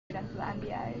into the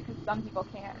NBA? Because some people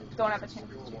don't have a chance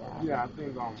to do that. Yeah, I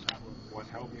think what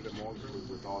helped me the most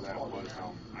with all that was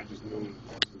I just knew to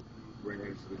bring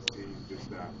into this team just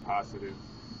that positive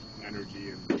energy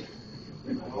and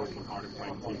working hard and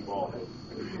playing team ball.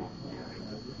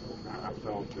 I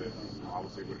felt that I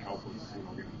was able to help us get in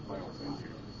the playoffs this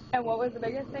year. And what was the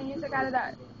biggest thing you took out of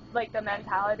that? Like the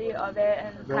mentality of it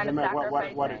and kind of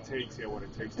sacrificing. What it takes to win a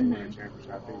championship.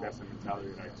 I think that's the mentality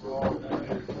that I took.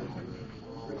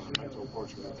 The mental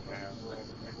portion that you have.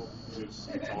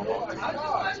 It's all about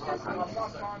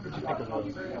What did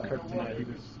you think of Kirk tonight? He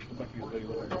looked like he was really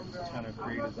trying to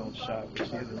create his own shot, which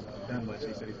he hasn't done much.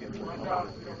 He said he's getting more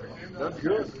confident. That's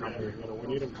good. We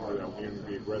need him to do that. We need him to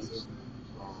be aggressive.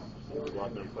 Go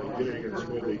out there and play. He did it against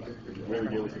Ridley. Really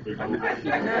give us a big move.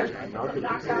 And now we need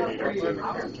to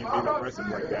keep being aggressive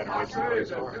like that and make some plays.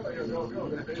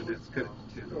 That's good.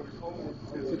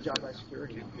 Good job by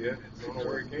security. Yeah, I don't know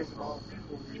where he came from.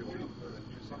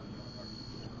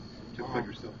 To put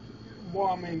yourself. Well,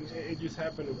 I mean, it just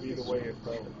happened to be the way it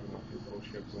felt.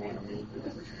 Coach kept going to me,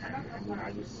 and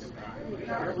I just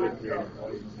really created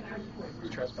plays.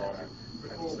 So I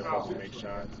had to step up and make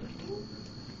shots. And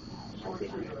I was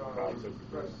able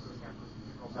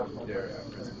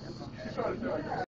to